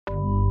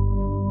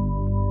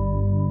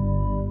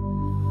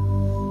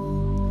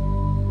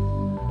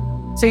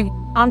See,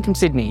 I'm from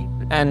Sydney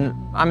and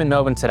I'm in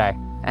Melbourne today.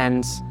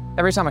 And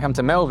every time I come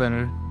to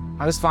Melbourne,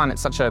 I just find it's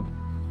such a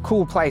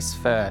cool place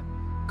for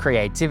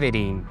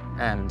creativity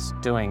and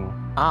doing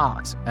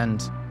art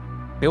and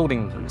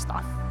building and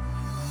stuff.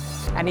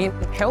 And in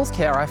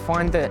healthcare, I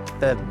find that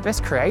the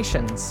best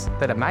creations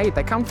that are made,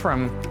 they come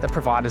from the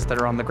providers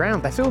that are on the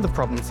ground. They feel the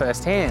problem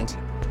firsthand.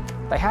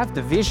 They have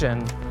the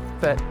vision,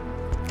 but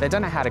they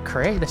don't know how to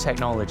create the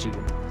technology,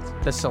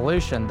 the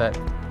solution that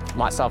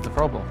might solve the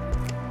problem.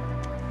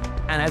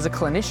 And as a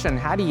clinician,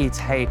 how do you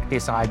take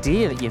this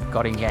idea that you've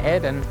got in your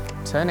head and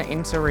turn it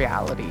into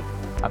reality?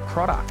 A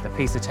product, a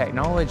piece of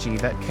technology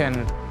that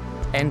can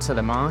enter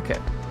the market.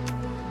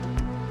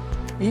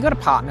 You've got to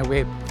partner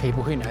with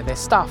people who know their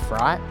stuff,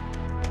 right?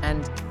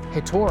 And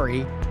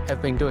HITORI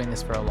have been doing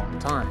this for a long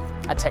time.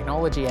 A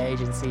technology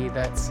agency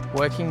that's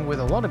working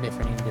with a lot of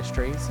different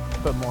industries,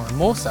 but more and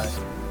more so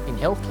in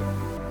healthcare.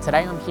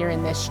 Today I'm here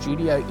in their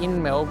studio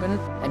in Melbourne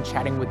and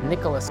chatting with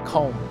Nicholas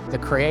Colm, the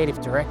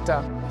creative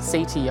director,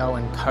 CTO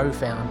and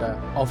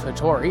co-founder of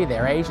HITORI,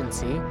 their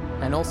agency,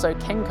 and also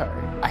Kenko,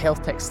 a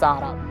health tech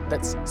startup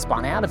that's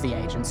spun out of the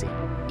agency.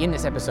 In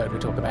this episode, we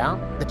talk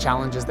about the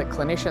challenges that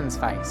clinicians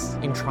face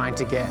in trying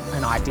to get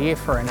an idea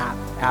for an app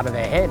out of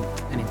their head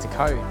and into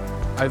code,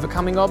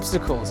 overcoming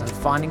obstacles and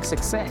finding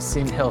success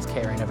in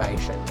healthcare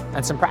innovation,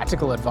 and some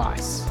practical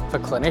advice for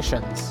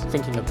clinicians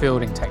thinking of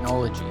building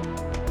technology.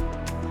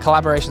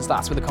 Collaboration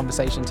starts with a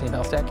conversation, Team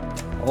Health Tech.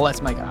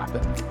 Let's make it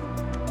happen.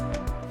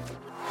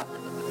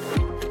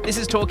 This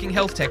is Talking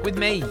Health Tech with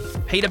me,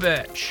 Peter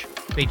Birch,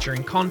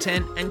 featuring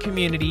content and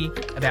community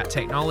about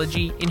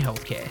technology in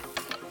healthcare.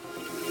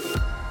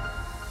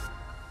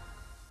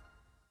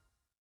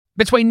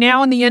 Between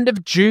now and the end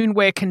of June,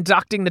 we're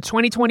conducting the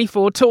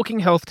 2024 Talking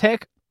Health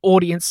Tech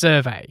Audience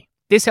Survey.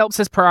 This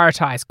helps us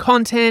prioritise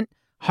content,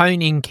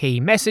 hone in key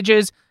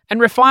messages, and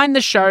refine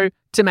the show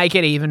to make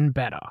it even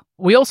better.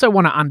 We also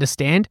want to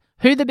understand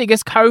who the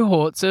biggest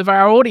cohorts of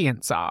our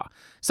audience are.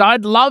 So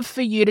I'd love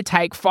for you to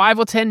take 5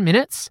 or 10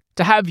 minutes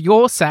to have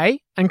your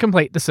say and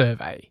complete the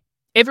survey.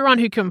 Everyone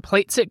who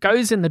completes it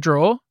goes in the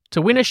draw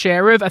to win a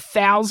share of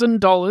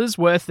 $1,000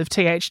 worth of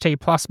THT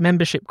Plus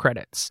membership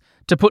credits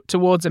to put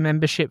towards a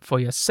membership for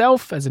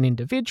yourself as an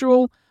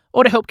individual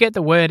or to help get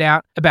the word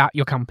out about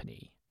your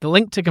company. The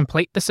link to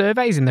complete the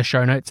survey is in the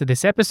show notes of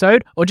this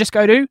episode, or just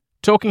go to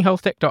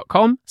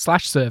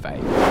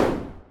talkinghealthtech.com/survey.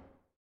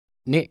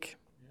 Nick,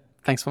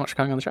 thanks so much for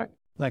coming on the show.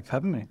 Thanks for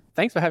having me.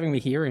 Thanks for having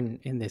me here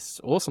in this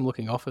awesome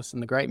looking office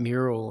and the great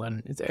mural.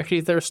 And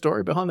is there a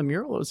story behind the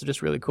mural, or is it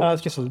just really cool?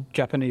 It's just a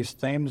Japanese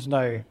theme. There's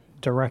no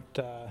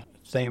direct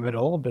theme at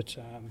all, but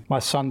my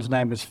son's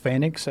name is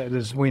Phoenix. So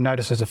we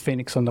noticed there's a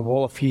phoenix on the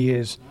wall a few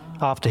years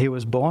after he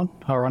was born,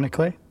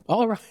 ironically.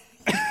 Oh, right.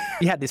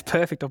 You had this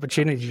perfect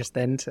opportunity just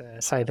then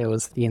to say there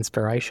was the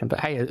inspiration. But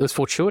hey, it was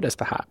fortuitous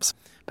perhaps.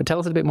 But tell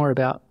us a bit more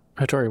about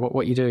HITORI,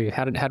 what you do.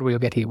 How did we all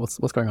get here? What's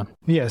going on?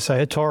 Yeah, so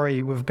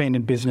HITORI, we've been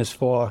in business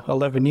for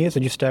 11 years, or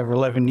just over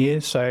 11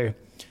 years. So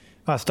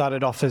I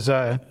started off as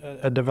a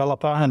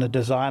developer and a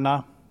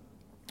designer,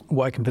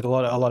 working with a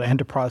lot of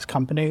enterprise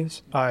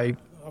companies. I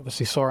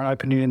obviously saw an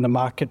opening in the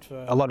market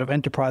for a lot of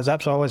enterprise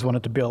apps. I always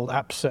wanted to build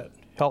apps that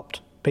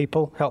helped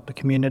people, helped the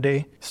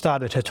community.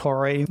 Started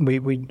HITORI.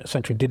 We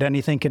essentially did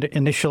anything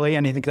initially,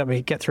 anything that we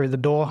could get through the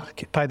door,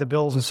 pay the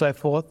bills and so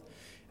forth.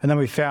 And then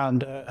we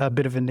found a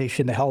bit of a niche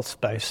in the health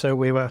space. So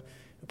we were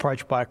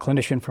approached by a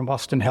clinician from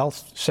Austin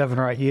Health 7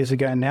 or 8 years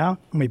ago now.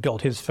 We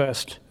built his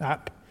first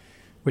app,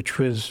 which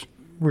was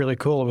really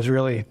cool. It was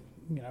really,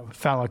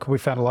 we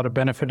found a lot of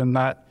benefit in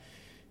that.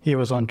 He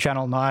was on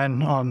Channel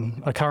 9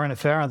 on A Current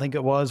Affair, I think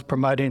it was,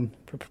 promoting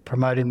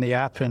the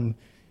app, and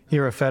he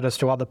referred us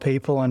to other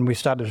people, and we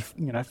started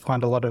to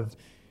find a lot of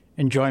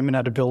enjoyment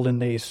out of building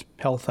these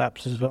health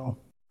apps as well.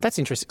 That's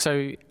interesting.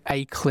 So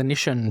a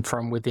clinician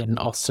from within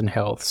Austin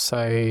Health. So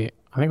I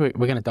think we're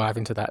going to dive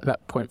into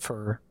that point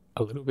for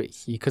a little bit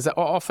here, because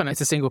often it's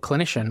a single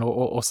clinician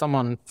or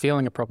someone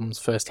feeling a problems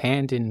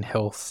firsthand in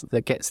health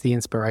that gets the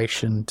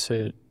inspiration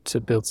to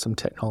build some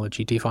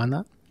technology. Do you find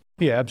that?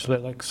 Yeah,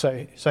 absolutely.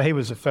 So he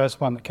was the first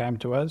one that came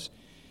to us,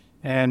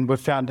 and we've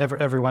found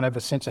everyone ever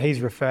since. He's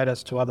referred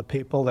us to other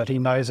people that he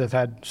knows have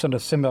had sort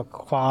of similar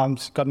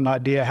qualms, got an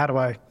idea, how do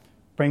I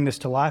bring this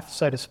to life,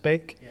 so to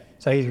speak? Yeah.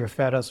 So he's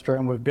referred us through,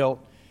 and we've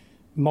built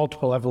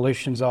multiple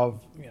evolutions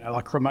of,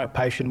 like remote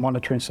patient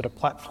monitoring sort of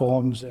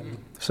platforms, and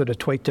sort of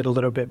tweaked it a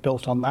little bit,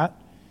 built on that.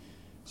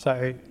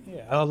 So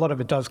yeah, a lot of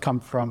it does come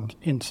from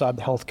inside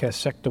the healthcare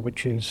sector,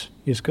 which is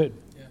good.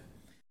 Yeah.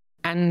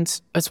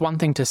 And it's one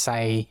thing to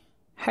say,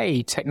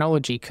 hey,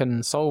 technology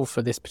can solve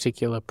for this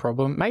particular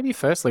problem. Maybe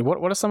firstly, what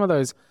are some of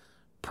those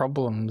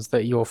problems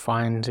that you're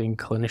finding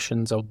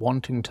clinicians are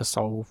wanting to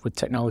solve with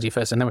technology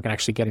first, and then we can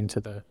actually get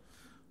into the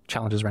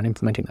challenges around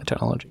implementing that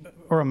technology?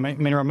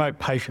 Remote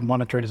patient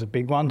monitoring is a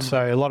big one.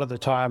 So a lot of the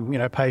time,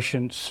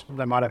 patients,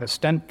 they might have a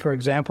stent, for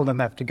example, then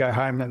they have to go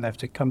home and they have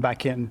to come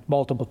back in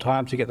multiple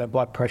times to get their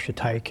blood pressure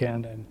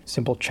taken and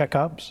simple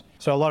checkups.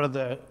 So a lot of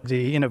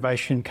the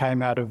innovation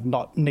came out of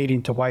not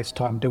needing to waste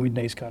time doing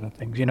these kind of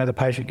things. The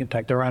patient can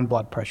take their own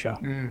blood pressure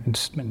and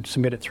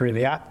submit it through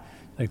the app.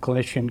 The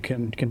clinician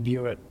can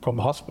view it from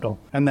the hospital.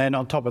 And then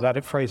on top of that,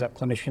 it frees up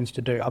clinicians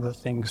to do other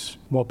things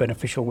more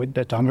beneficial with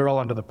their time. They're all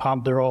under the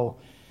pump. They're all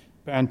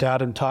burnt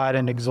out and tired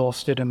and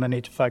exhausted, and they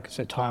need to focus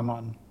their time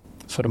on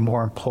sort of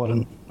more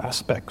important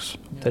aspects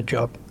of their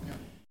job.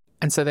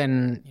 And so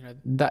then,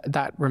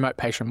 that remote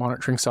patient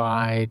monitoring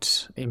side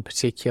in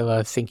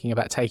particular, thinking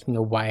about taking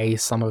away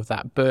some of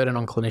that burden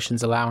on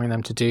clinicians, allowing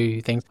them to do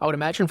things, I would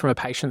imagine from a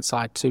patient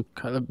side too,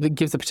 it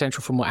gives the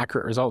potential for more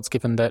accurate results,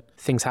 given that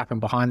things happen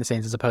behind the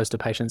scenes as opposed to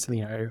patients,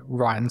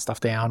 writing stuff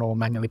down or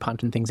manually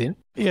punching things in.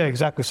 Yeah,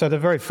 exactly. So the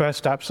very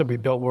first apps that we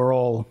built were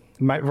all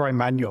very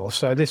manual.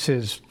 So this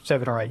is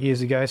 7 or 8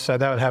 years ago. So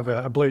they would have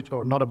a Bluetooth,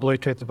 or not a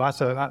Bluetooth device,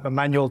 so a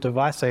manual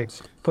device. They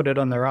put it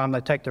on their arm,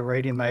 they take the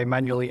reading, they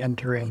manually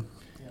enter in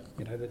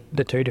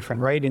the two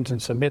different readings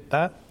and submit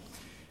that.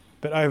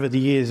 But over the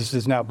years,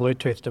 there's now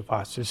Bluetooth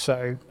devices.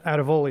 So out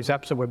of all these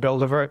apps that we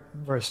build, they're very,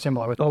 very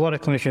similar. With a lot of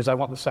clinicians, they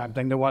want the same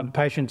thing. They want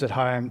patients at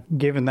home,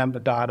 giving them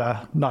the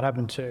data, not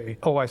having to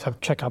always have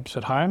checkups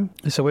at home.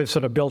 So we've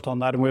sort of built on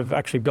that, and we've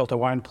actually built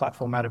our own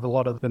platform out of a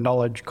lot of the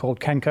knowledge called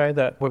Kenko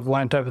that we've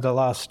learnt over the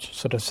last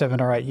sort of 7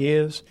 or 8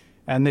 years.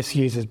 And this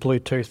uses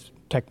Bluetooth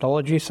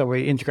technology. So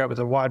we integrate with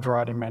a wide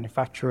variety of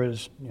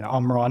manufacturers,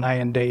 Omron,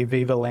 A&D,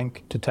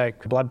 VivaLink, to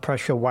take blood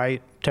pressure,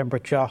 weight,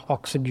 temperature,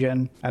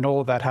 oxygen, and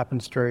all of that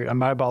happens through a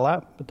mobile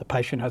app that the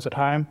patient has at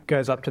home,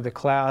 goes up to the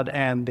cloud,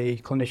 and the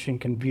clinician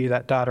can view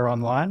that data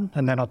online.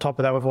 And then on top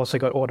of that, we've also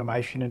got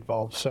automation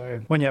involved.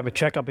 So when you have a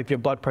checkup, if your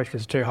blood pressure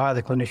is too high,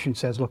 the clinician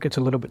says, look, it's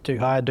a little bit too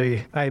high,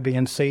 do A, B,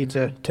 and C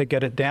to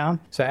get it down.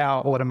 So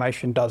our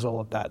automation does all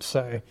of that.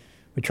 So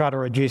we try to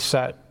reduce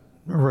that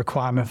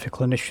requirement for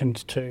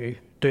clinicians to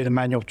do the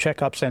manual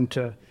checkups and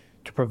to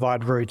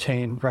provide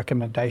routine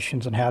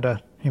recommendations on how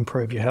to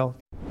improve your health.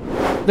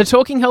 The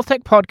Talking Health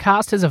Tech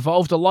podcast has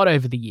evolved a lot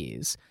over the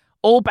years,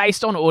 all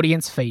based on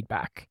audience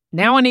feedback.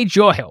 Now I need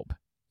your help,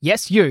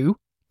 yes you,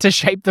 to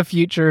shape the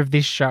future of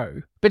this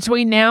show.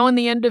 Between now and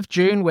the end of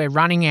June, we're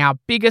running our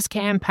biggest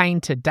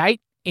campaign to date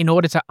in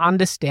order to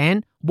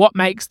understand what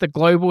makes the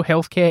global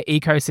healthcare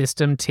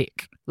ecosystem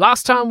tick.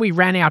 Last time we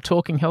ran our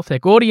Talking Health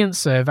Tech audience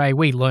survey,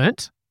 we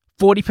learnt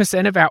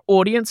 40% of our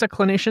audience are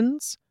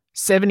clinicians,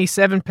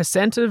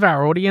 77% of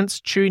our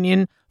audience tune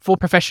in for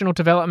professional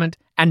development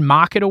and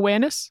market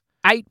awareness,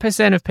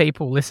 8% of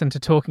people listen to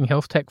Talking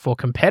Health Tech for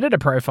competitor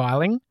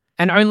profiling,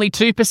 and only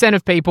 2%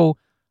 of people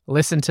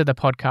listen to the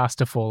podcast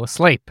to fall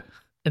asleep.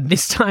 And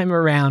this time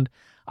around,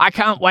 I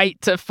can't wait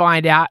to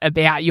find out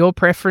about your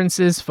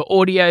preferences for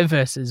audio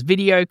versus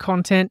video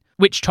content,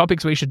 which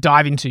topics we should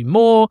dive into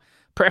more,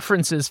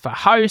 preferences for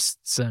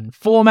hosts and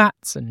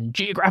formats and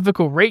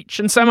geographical reach,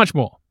 and so much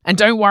more. And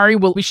don't worry,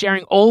 we'll be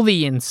sharing all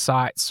the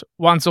insights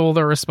once all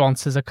the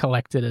responses are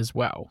collected as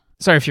well.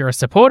 So if you're a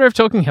supporter of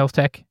Talking Health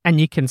Tech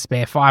and you can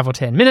spare 5 or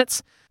 10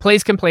 minutes,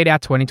 please complete our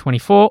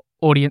 2024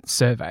 audience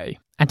survey.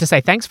 And to say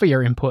thanks for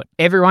your input,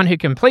 everyone who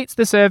completes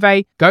the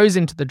survey goes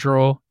into the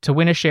draw to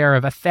win a share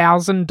of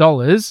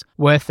 $1,000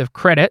 worth of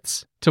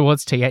credits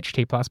towards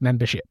THT Plus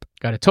membership.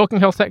 Go to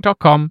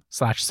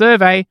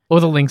talkinghealthtech.com/survey, or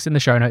the links in the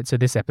show notes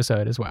of this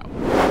episode as well.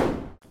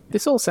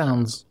 This all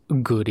sounds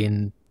good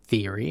in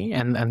theory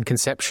and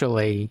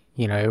conceptually,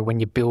 when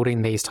you're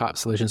building these type of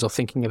solutions or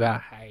thinking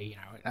about, hey,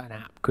 an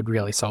app could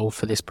really solve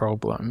for this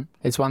problem.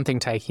 It's one thing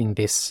taking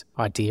this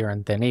idea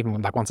and then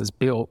even once it's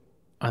built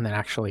and then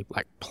actually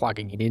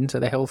plugging it into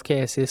the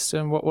healthcare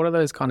system. What are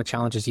those kind of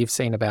challenges you've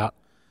seen about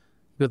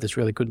build this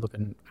really good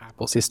looking app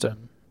or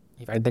system?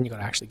 Then you've got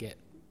to actually get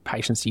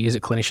patients to use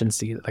it, clinicians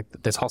to use it.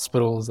 There's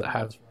hospitals that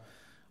have,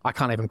 I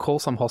can't even call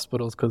some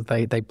hospitals because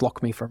they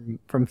block me from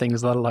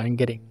things, let alone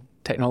getting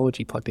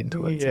technology plugged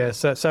into it. Yeah,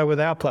 so with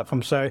our platform,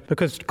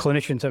 because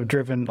clinicians have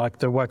driven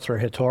the work through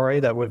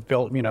HITORI that we've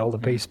built, all the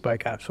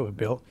bespoke apps that we've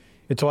built,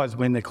 it's always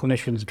when the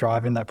clinicians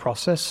drive in that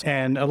process.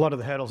 And a lot of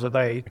the hurdles that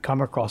they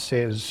come across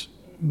is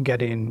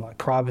getting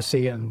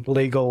privacy and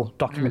legal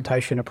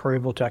documentation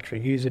approval to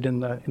actually use it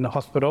in the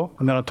hospital.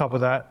 And then on top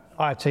of that,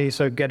 IT,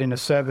 so getting a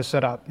server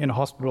set up in a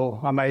hospital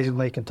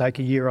amazingly can take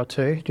a year or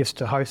two just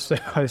to host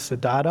the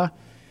data.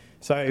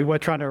 So we're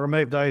trying to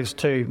remove those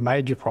two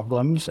major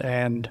problems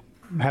and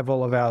have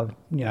all of our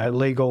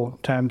legal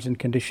terms and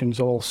conditions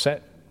all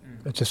set.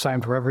 It's the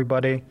same for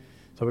everybody.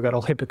 So we've got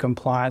all HIPAA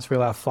compliance, we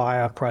allow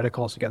FHIR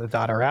protocols to get the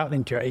data out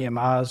into your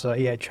EMRs or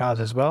EHRs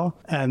as well.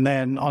 And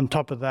then on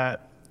top of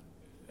that,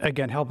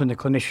 again, helping the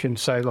clinicians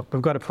say, look,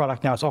 we've got a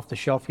product now, it's off the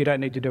shelf, you don't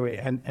need to do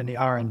any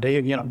R&D,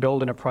 you're not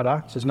building a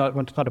product, it's not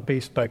a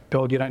bespoke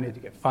build, you don't need to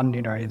get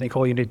funding or anything,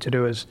 all you need to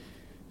do is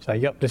say,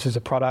 yep, this is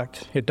a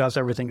product, it does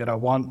everything that I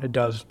want, it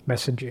does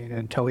messaging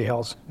and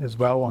telehealth as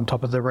well on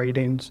top of the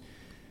readings.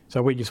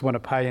 So we just want to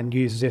pay and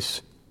use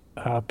this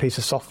piece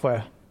of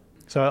software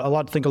So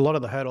I think a lot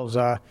of the hurdles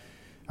are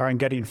in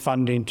getting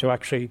funding to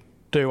actually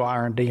do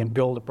R&D and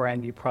build a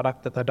brand new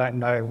product that they don't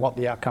know what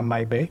the outcome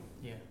may be.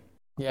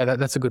 Yeah,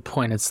 that's a good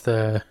point.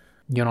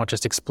 You're not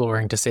just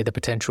exploring to see the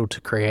potential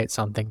to create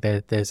something.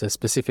 There's a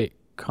specific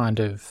kind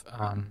of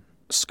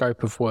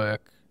scope of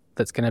work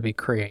that's going to be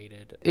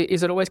created.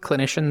 Is it always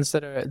clinicians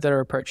that are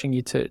approaching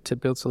you to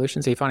build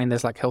solutions? Are you finding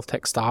there's like health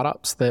tech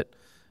startups that,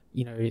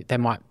 there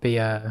might be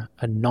a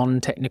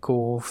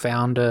non-technical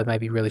founder,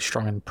 maybe really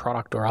strong in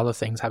product or other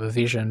things, have a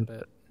vision,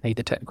 but need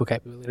the technical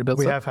capability to build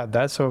We stuff? have had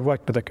that. So we've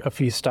worked with a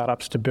few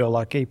startups to build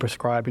like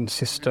e-prescribing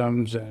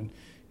systems and,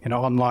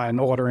 online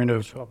ordering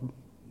of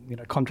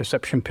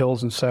contraception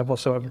pills and so forth.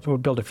 So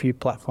we've built a few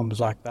platforms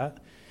like that.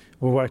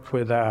 We've worked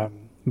with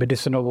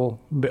medicinal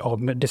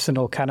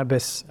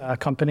cannabis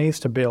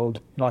companies to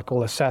build like all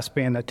the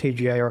SASB and the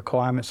TGA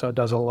requirements. So it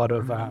does a lot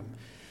of,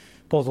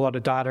 pulls a lot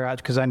of data out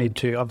because they need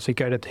to obviously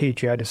go to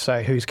TGA to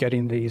say who's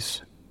getting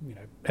these,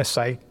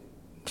 SA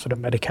sort of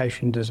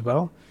medications as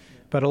well.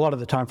 But a lot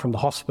of the time from the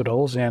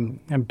hospitals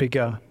and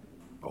bigger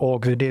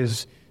orgs, it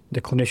is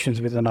the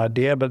clinicians with an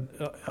idea. But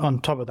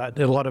on top of that,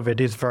 a lot of it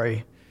is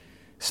very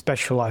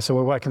specialised. So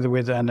we're working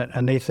with an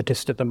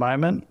anaesthetist at the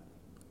moment.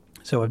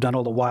 So we've done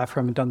all the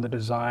wireframe and done the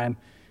design.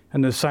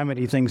 And there's so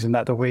many things in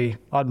that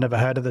I'd never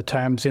heard of the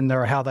terms in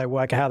there, how they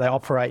work, how they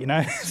operate,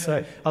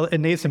 So it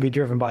needs to be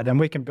driven by them.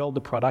 We can build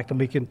the product and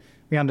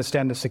we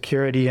understand the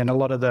security and a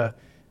lot of the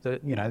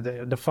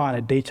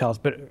finer details.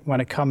 But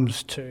when it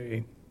comes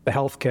to the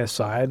healthcare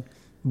side,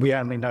 we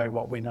only know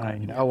what we know,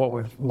 or what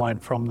we've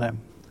learned from them.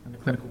 And the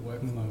clinical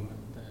workflow.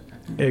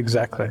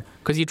 Exactly.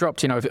 Because you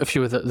dropped, a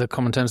few of the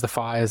common terms, the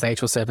FHIRs, the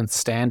HL7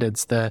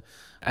 standards,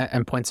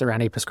 and points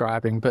around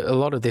e-prescribing. But a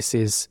lot of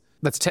this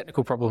that's a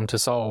technical problem to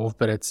solve,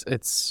 but it's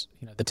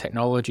the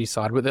technology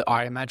side.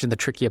 I imagine the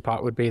trickier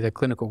part would be the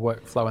clinical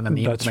workflow and then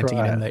the implementing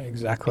it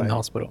in the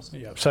hospitals.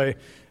 Yeah. So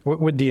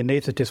with the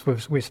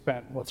anaesthetist, we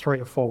spent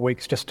 3 or 4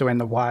 weeks just doing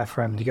the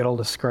wireframe to get all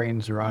the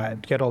screens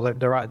right, get all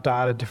the right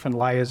data, different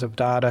layers of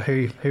data,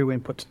 who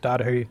inputs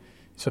data, who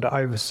sort of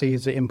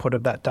oversees the input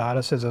of that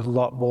data. So there's a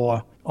lot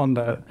more on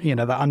the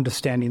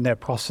understanding their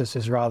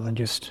processes rather than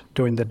just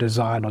doing the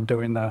design or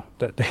doing the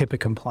HIPAA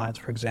compliance,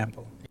 for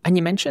example. And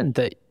you mentioned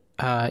that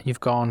you've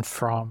gone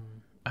from,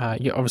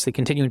 you're obviously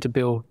continuing to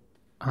build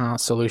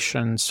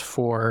solutions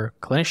for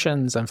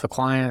clinicians and for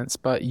clients,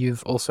 but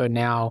you've also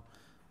now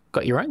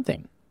got your own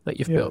thing that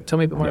you've built. Tell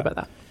me a bit more about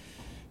that.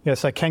 Yeah,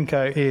 so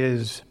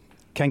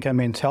Kenko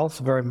means health,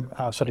 very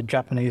sort of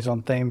Japanese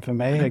on theme for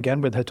me,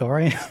 again with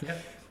Hitori.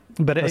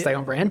 But Stay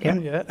on brand,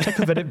 yeah.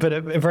 but it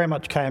very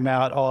much came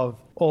out of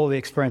all the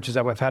experiences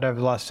that we've had over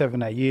the last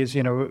 7-8 years.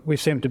 We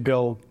seem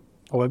to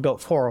we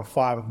built 4 or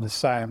 5 of the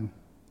same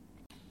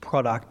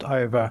product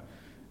over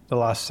the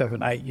last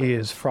 7-8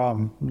 years,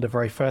 from the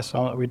very first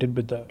one that we did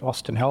with the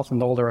Austin Health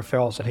and all the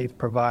referrals that Heath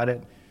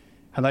provided.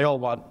 And they all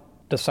want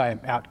the same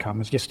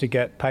outcomes, just to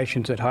get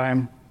patients at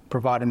home,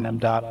 providing them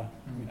data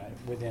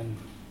within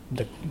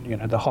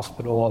the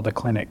hospital or the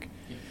clinic.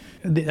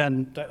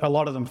 And a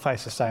lot of them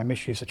face the same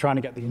issues. So trying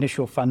to get the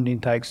initial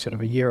funding takes sort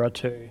of a year or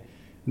two,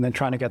 and then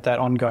trying to get that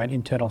ongoing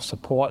internal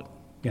support,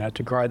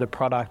 to grow the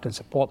product and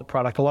support the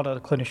product. A lot of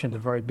the clinicians are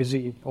very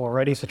busy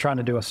already, so trying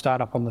to do a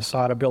startup on the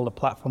side or build a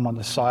platform on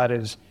the side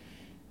is,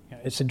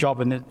 it's a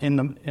job in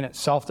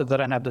itself that they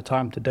don't have the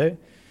time to do.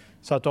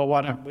 So I thought,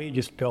 why don't we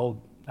just build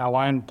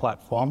our own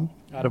platform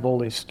out of all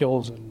these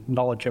skills and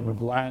knowledge that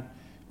we've learned?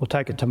 We'll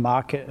take it to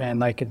market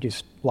and they could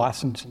just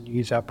license and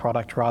use our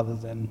product rather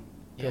than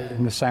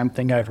building the same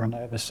thing over and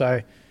over. So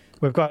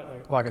we've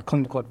got like a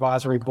clinical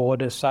advisory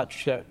board as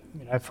such,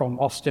 from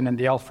Austin and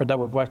the Alfred that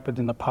we've worked with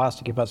in the past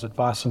to give us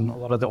advice on a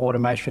lot of the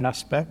automation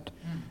aspect.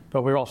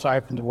 But we're also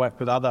open to work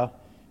with other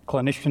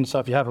clinicians. So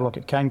if you have a look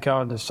at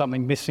Kenko and there's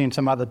something missing,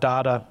 some other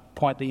data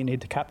point that you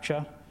need to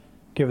capture,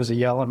 give us a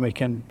yell and we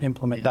can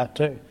implement that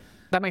too.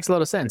 That makes a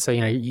lot of sense. So,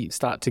 you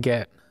start to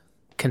get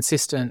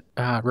consistent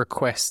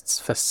requests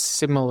for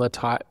similar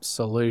type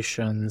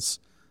solutions.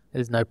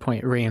 There's no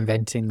point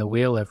reinventing the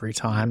wheel every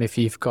time. If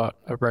you've got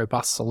a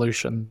robust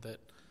solution that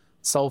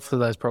solves for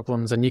those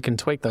problems and you can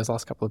tweak those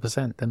last couple of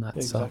 %, then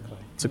that's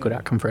it's a good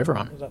outcome for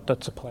everyone.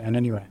 That's a plan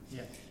anyway.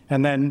 Yeah.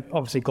 And then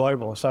obviously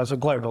global. So it's a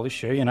global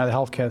issue. The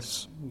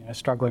healthcare's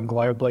struggling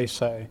globally.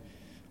 So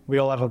we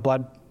all have a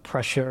blood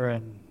pressure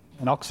and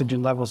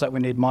oxygen levels that we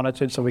need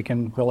monitored so we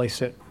can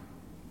release it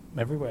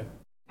everywhere.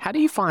 How do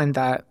you find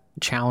that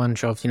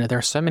challenge of, there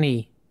are so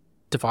many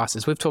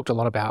devices? We've talked a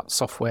lot about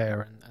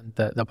software and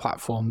the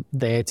platform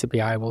there to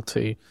be able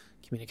to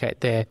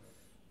communicate there.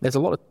 There's a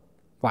lot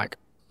of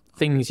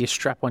things you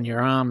strap on your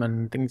arm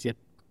and things you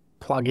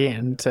plug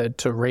in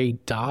to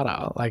read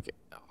data,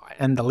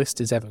 and the list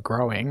is ever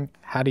growing.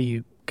 How do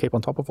you keep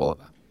on top of all of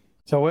that?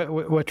 So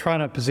we're trying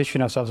to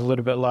position ourselves a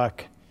little bit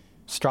like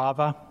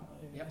Strava.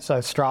 Yep. So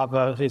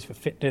Strava is for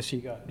fitness.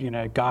 You got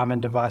Garmin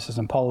devices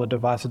and Polar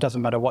devices. It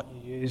doesn't matter what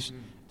you use.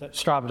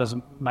 Strava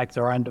doesn't make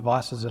their own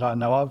devices that I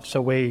know of.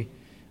 So we're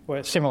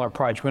a similar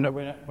approach. We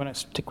don't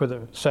stick with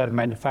a certain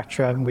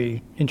manufacturer, and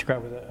we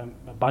integrate with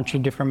a bunch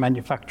of different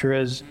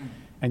manufacturers,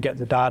 and get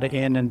the data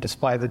in and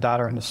display the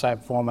data in the same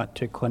format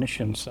to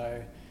clinicians.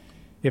 So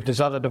if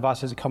there's other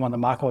devices that come on the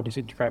market, we'll just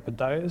integrate with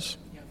those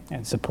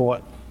and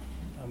support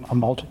a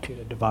multitude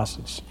of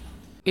devices.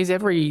 Is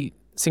every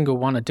single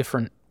one a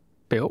different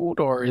build,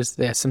 or is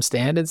there some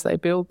standards they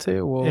build to?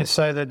 Or? Yeah,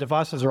 so the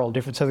devices are all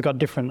different. So they've got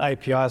different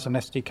APIs and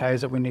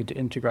SDKs that we need to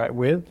integrate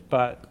with,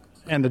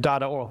 and the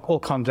data all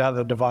comes out of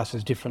the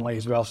devices differently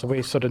as well. So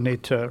we sort of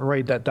need to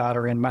read that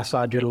data in,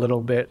 massage it a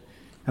little bit,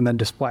 and then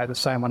display it the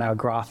same on our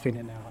graphing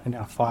in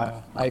our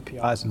Fire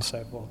APIs and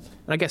so forth.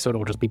 And I guess it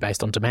will just be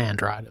based on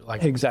demand, right?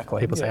 Like exactly.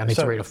 People say, I need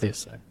to read off this.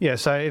 So. Yeah,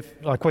 so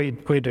if like we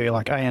do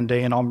like A&D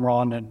and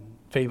Omron and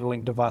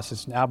VivaLink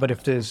devices now, but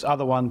if there's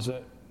other ones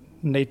that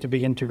need to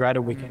be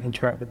integrated, we can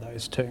integrate with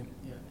those too.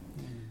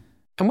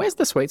 And where's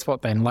the sweet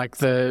spot then? Like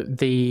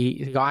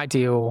the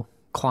ideal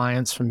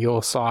clients from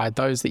your side,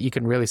 those that you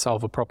can really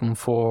solve a problem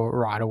for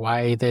right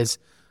away. There's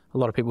a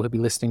lot of people who'll be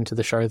listening to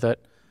the show that,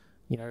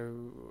 you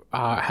know,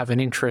 have an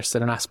interest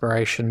and an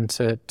aspiration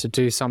to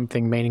do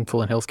something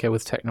meaningful in healthcare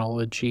with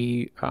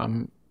technology.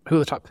 Who are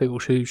the type of people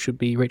who should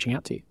be reaching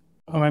out to you?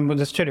 I mean, well,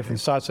 there's two different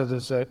sides. So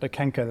there's the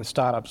Kenko, the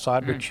startup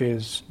side, which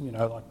is, you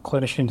know, like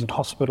clinicians in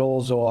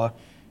hospitals or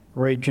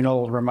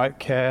regional remote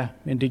care,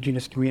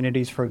 Indigenous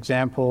communities, for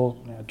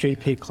example,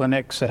 GP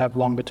clinics that have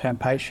longer term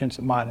patients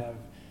that might have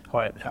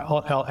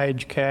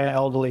aged care,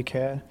 elderly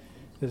care.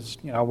 There's,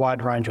 you know, a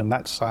wide range on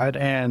that side.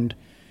 And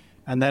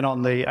then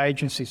on the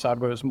agency side,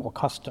 where it's more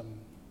custom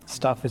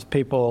stuff, is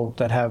people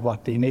that have,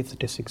 like the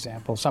anaesthetist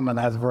example, someone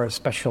that has a very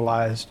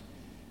specialised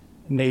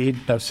need.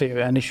 They'll see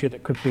an issue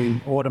that could be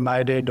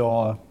automated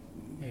or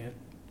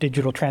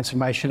digital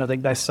transformation, I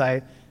think they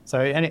say. So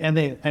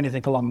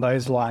anything along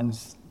those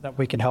lines that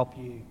we can help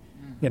you,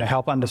 you know,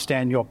 help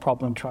understand your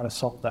problem, try to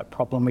solve that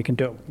problem. We can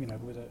do it, you know,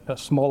 with a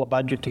smaller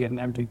budget to get an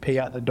MVP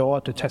out the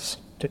door to test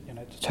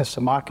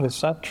the market as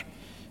such,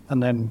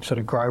 and then sort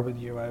of grow with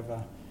you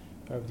over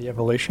the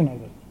evolution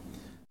of it.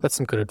 That's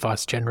some good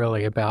advice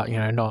generally about, you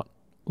know, not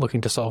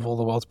looking to solve all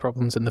the world's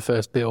problems in the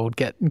first build.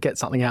 Get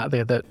something out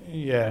there that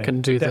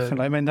can do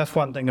definitely. I mean, that's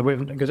one thing that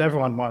because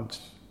everyone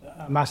wants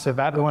a massive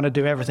app. We want to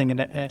do everything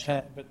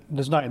but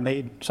there's no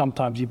need.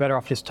 Sometimes you're better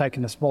off just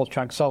taking a small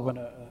chunk, solving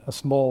a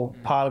small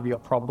part of your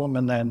problem,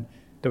 and then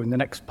doing the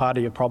next part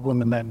of your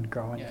problem, and then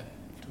growing.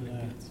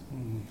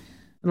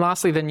 And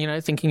lastly, then, you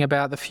know, thinking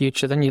about the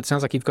future, then it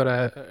sounds like you've got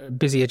a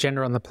busy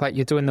agenda on the plate.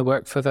 You're doing the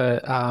work for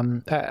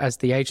as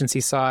the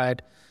agency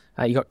side.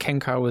 You got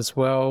Kenko as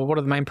well. What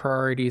are the main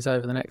priorities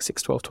over the next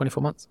 6, 12,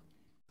 24 months?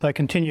 So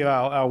continue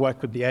our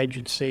work with the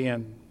agency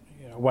and,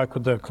 you know, work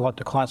with the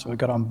clients that we've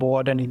got on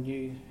board. Any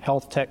new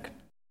health tech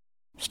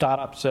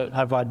startups that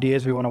have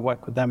ideas, we want to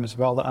work with them as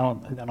well,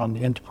 and on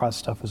the enterprise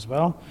stuff as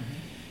well.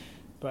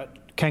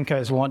 But Kenko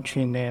is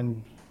launching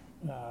in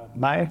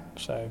May,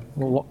 so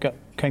we'll get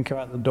Kenko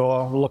out the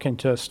door. We're looking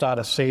to start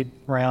a seed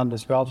round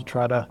as well to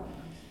try to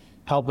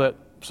help it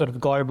sort of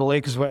globally,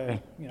 because we're,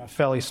 you know, a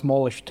fairly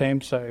smallish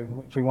team, so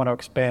if we want to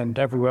expand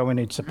everywhere, we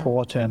need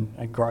support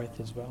and growth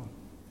as well.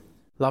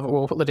 Love it.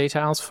 We'll put the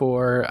details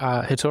for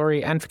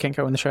Hitori and for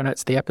Kenko in the show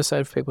notes of the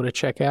episode for people to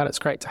check out. It's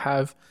great to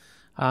have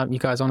you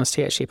guys on as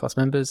THG Plus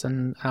members,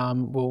 and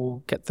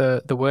we'll get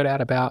the word out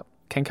about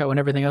Kenko and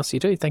everything else you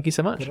do. Thank you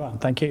so much. Good one.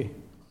 Thank you.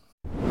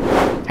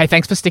 Hey,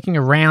 thanks for sticking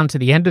around to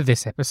the end of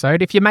this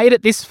episode. If you made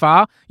it this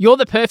far, you're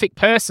the perfect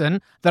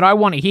person that I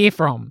want to hear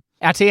from.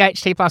 Our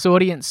THT Plus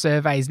audience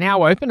survey is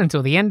now open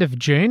until the end of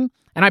June,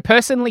 and I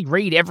personally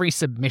read every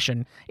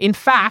submission. In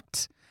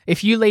fact,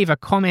 if you leave a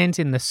comment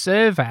in the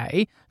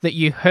survey that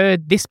you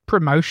heard this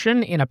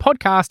promotion in a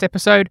podcast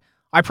episode,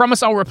 I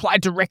promise I'll reply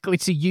directly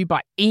to you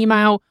by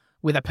email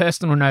with a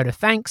personal note of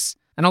thanks,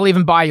 and I'll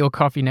even buy you a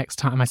coffee next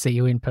time I see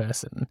you in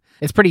person.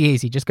 It's pretty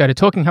easy. Just go to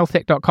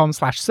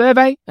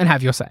talkinghealthtech.com/survey and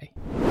have your say.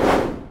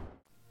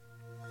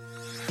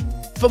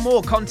 For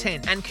more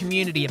content and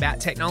community about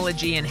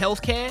technology and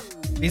healthcare,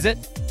 visit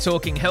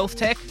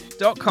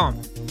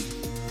talkinghealthtech.com.